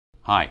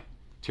Hi,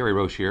 Thierry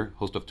Roche here,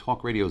 host of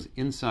Talk Radio's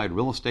Inside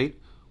Real Estate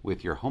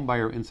with your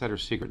Homebuyer Insider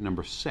Secret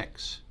number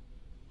 6.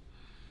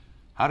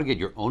 How to get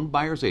your own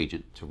buyer's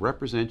agent to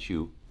represent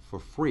you for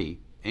free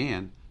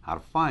and how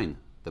to find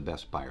the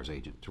best buyer's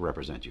agent to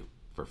represent you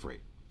for free.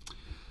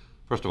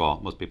 First of all,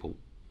 most people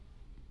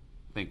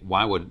think,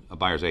 why would a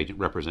buyer's agent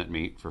represent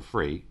me for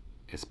free,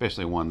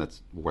 especially one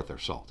that's worth their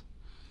salt?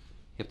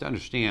 You have to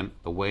understand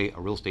the way a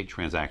real estate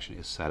transaction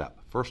is set up.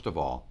 First of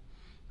all,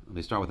 let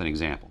me start with an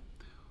example.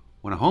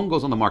 When a home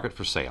goes on the market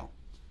for sale,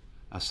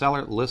 a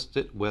seller lists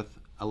it with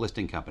a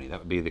listing company. That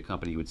would be the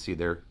company you would see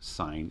their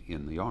sign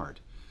in the yard.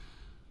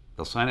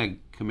 They'll sign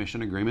a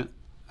commission agreement,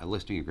 a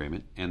listing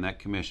agreement, and that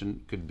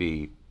commission could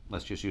be,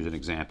 let's just use an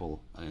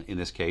example. In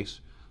this case,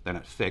 they're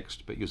not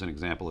fixed, but use an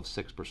example of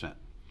 6%.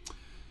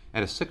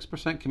 At a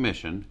 6%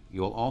 commission,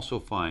 you'll also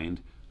find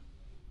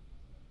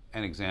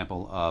an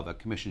example of a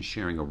commission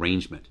sharing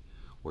arrangement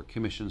where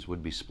commissions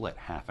would be split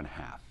half and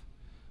half.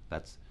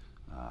 That's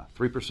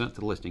 3% to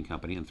the listing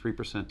company and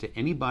 3% to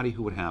anybody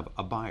who would have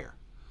a buyer.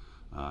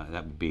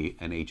 That would be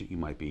an agent you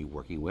might be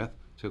working with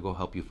to go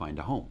help you find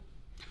a home.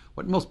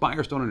 What most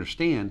buyers don't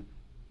understand,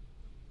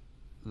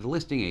 the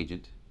listing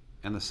agent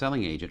and the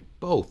selling agent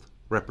both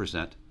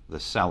represent the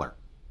seller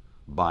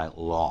by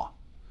law.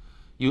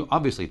 You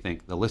obviously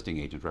think the listing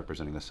agent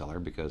representing the seller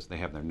because they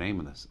have their name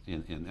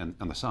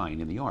on the sign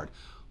in the yard.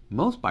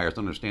 Most buyers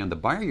don't understand the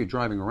buyer you're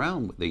driving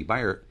around, the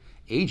buyer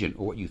agent,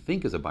 or what you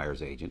think is a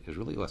buyer's agent, is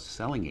really a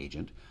selling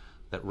agent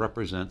that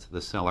represents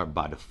the seller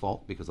by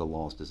default because the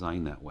law is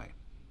designed that way.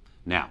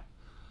 Now,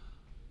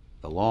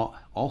 the law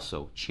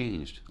also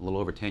changed a little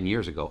over 10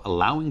 years ago,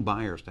 allowing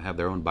buyers to have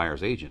their own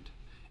buyer's agent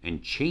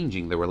and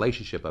changing the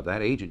relationship of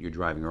that agent you're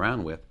driving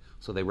around with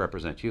so they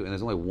represent you. And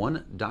there's only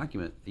one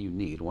document that you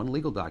need, one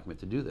legal document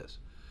to do this.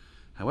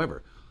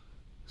 However,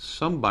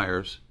 some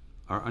buyers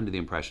are under the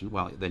impression,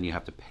 well, then you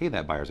have to pay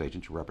that buyer's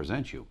agent to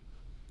represent you.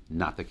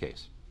 Not the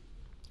case.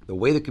 The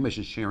way the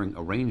commission sharing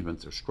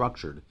arrangements are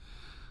structured,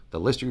 the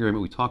listing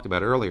agreement we talked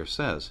about earlier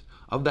says,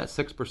 of that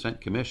 6%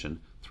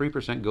 commission,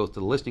 3% goes to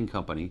the listing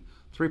company,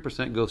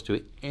 3% goes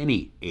to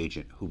any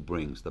agent who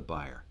brings the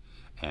buyer,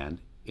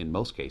 and in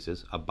most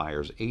cases, a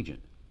buyer's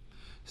agent.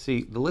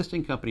 See, the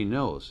listing company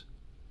knows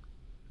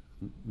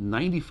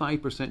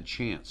 95%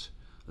 chance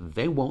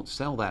they won't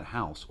sell that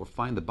house or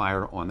find the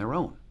buyer on their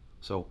own.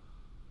 So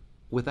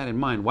with that in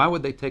mind, why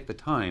would they take the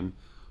time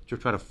to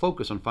try to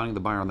focus on finding the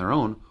buyer on their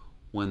own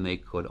when they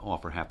could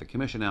offer half the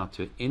commission out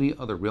to any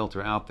other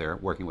realtor out there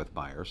working with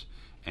buyers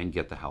and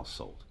get the house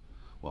sold?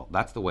 Well,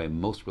 that's the way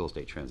most real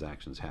estate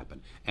transactions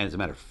happen. And as a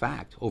matter of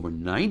fact, over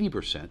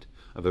 90%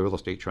 of the real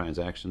estate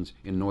transactions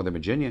in Northern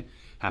Virginia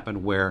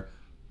happen where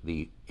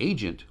the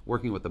agent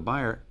working with the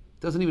buyer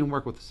doesn't even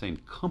work with the same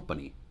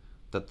company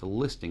that the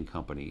listing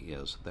company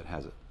is that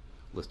has it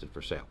listed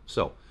for sale.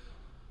 So,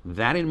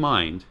 that in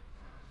mind,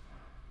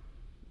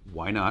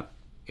 why not,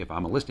 if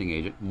I'm a listing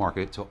agent,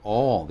 market it to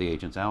all the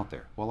agents out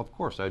there? Well, of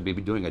course, I'd be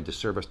doing a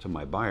disservice to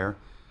my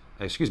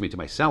to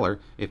my seller,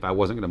 if I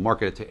wasn't going to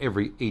market it to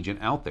every agent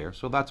out there.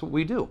 So that's what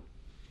we do.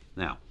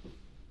 Now,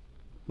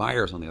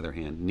 buyers, on the other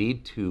hand,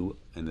 need to,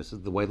 and this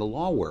is the way the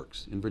law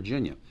works in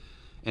Virginia,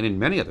 and in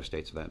many other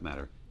states for that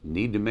matter,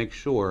 need to make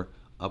sure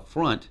up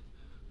front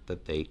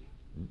that they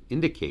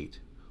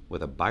indicate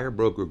with a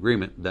buyer-broker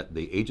agreement that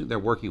the agent they're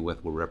working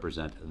with will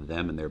represent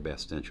them in their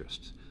best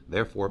interests.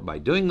 Therefore, by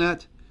doing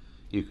that,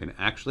 you can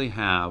actually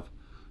have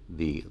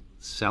the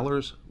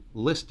seller's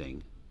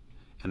listing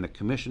and the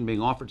commission being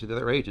offered to the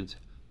other agents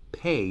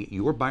pay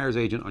your buyer's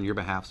agent on your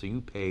behalf, so you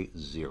pay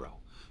zero.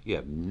 You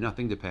have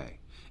nothing to pay.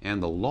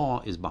 And the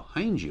law is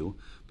behind you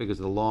because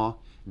the law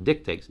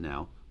dictates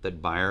now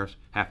that buyers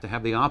have to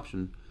have the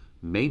option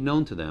made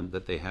known to them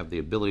that they have the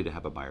ability to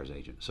have a buyer's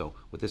agent. So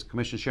with this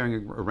commission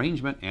sharing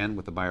arrangement and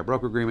with the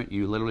buyer-broker agreement,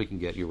 you literally can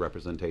get your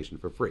representation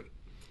for free.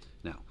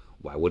 Now,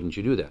 why wouldn't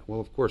you do that? Well,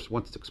 of course,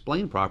 once it's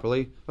explained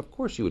properly, of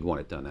course you would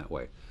want it done that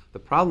way. The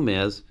problem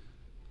is,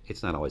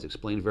 it's not always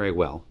explained very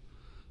well,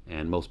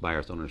 and most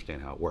buyers don't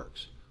understand how it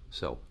works.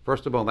 So,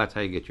 first of all, that's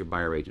how you get your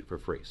buyer agent for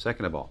free.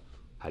 Second of all,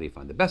 how do you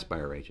find the best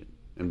buyer agent?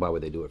 And why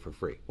would they do it for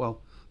free?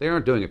 Well, they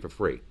aren't doing it for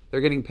free.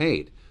 They're getting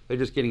paid. They're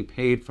just getting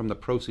paid from the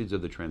proceeds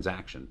of the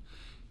transaction.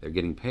 They're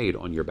getting paid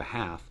on your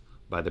behalf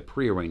by the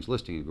prearranged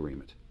listing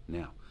agreement.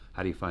 Now,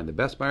 how do you find the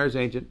best buyer's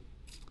agent?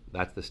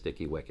 That's the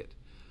sticky wicket.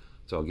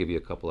 So I'll give you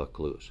a couple of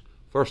clues.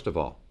 First of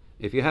all,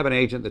 if you have an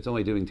agent that's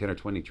only doing 10 or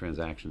 20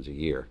 transactions a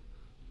year,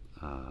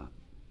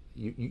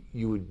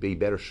 you would be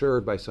better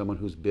served by someone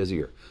who's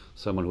busier,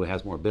 someone who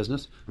has more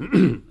business.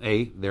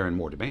 A, they're in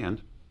more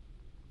demand.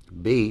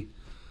 B,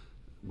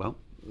 well,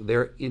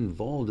 they're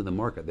involved in the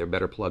market. They're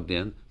better plugged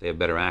in. They have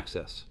better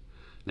access.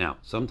 Now,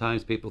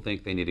 sometimes people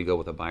think they need to go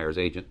with a buyer's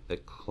agent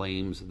that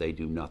claims they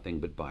do nothing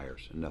but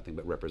buyers and nothing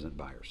but represent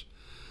buyers.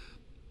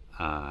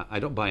 I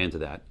don't buy into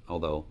that,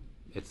 although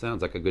it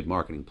sounds like a good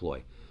marketing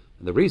ploy.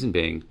 And the reason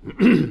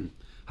being,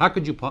 how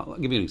could you, I'll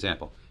give you an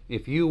example.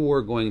 If you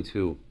were going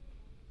to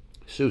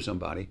sue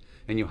somebody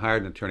and you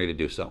hired an attorney to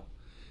do so,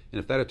 and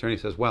if that attorney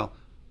says, well,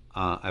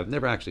 I've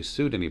never actually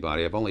sued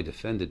anybody, I've only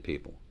defended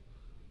people,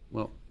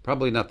 well,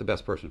 probably not the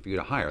best person for you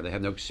to hire. They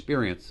have no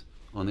experience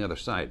on the other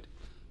side.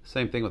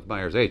 Same thing with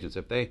buyer's agents.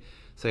 If they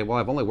say, well,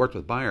 I've only worked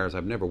with buyers,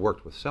 I've never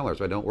worked with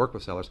sellers, or I don't work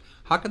with sellers,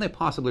 how can they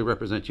possibly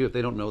represent you if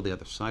they don't know the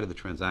other side of the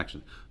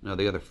transaction, know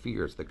the other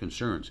fears, the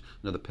concerns,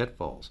 know the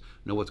pitfalls,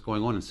 know what's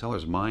going on in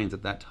sellers' minds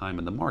at that time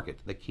in the market?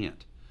 They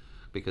can't,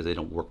 because they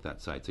don't work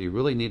that side. So you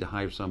really need to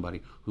hire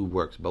somebody who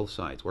works both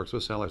sides, works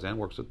with sellers and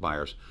works with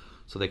buyers,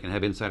 so they can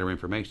have insider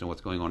information on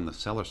what's going on the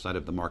seller side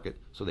of the market,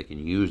 so they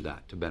can use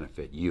that to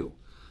benefit you.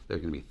 There are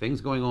going to be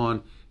things going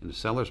on in the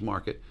seller's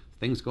market,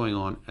 things going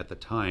on at the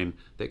time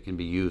that can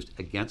be used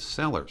against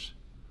sellers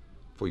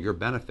for your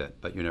benefit,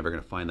 but you're never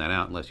going to find that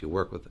out unless you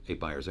work with a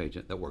buyer's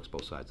agent that works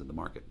both sides of the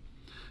market.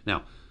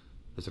 Now,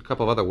 there's a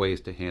couple of other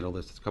ways to handle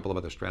this. There's a couple of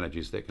other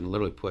strategies that can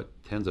literally put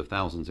tens of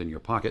thousands in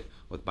your pocket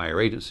with buyer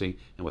agency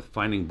and with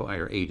finding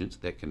buyer agents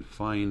that can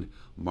find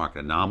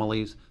market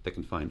anomalies, that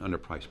can find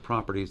underpriced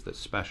properties, that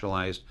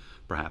specialized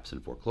perhaps in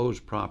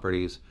foreclosed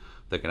properties,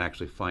 that can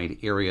actually find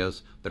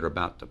areas that are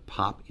about to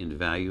pop in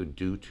value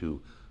due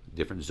to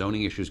different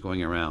zoning issues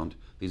going around.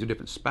 These are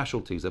different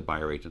specialties that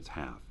buyer agents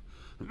have.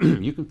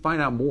 You can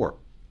find out more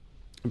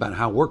about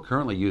how we're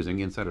currently using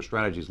insider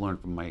strategies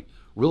learned from my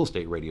real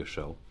estate radio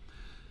show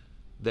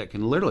that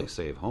can literally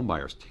save home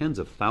buyers tens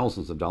of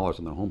thousands of dollars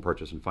on their home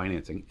purchase and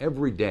financing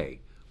every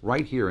day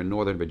right here in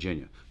Northern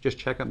Virginia. Just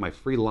check out my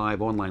free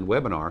live online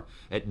webinar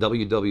at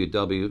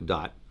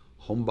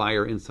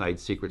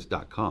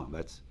www.homebuyerinsidesecrets.com.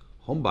 That's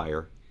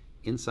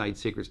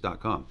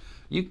homebuyerinsidesecrets.com.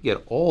 You can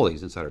get all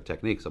these insider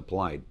techniques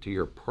applied to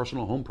your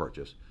personal home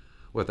purchase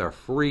with our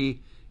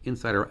free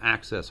Insider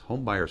Access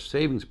Home Buyer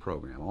Savings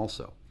Program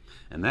also.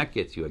 And that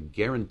gets you a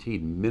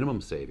guaranteed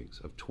minimum savings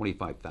of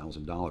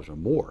 $25,000 or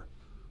more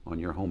on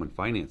your home and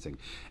financing.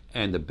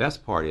 And the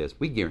best part is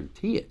we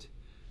guarantee it.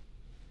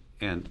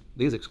 And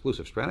these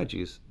exclusive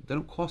strategies, they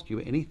don't cost you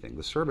anything.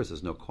 The service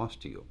is no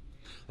cost to you.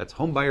 That's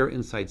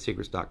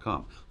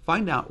homebuyerinsidesecrets.com.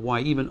 Find out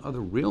why even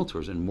other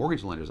realtors and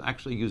mortgage lenders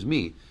actually use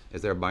me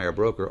as their buyer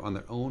broker on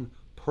their own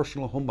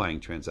personal home buying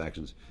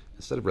transactions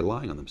instead of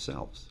relying on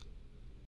themselves.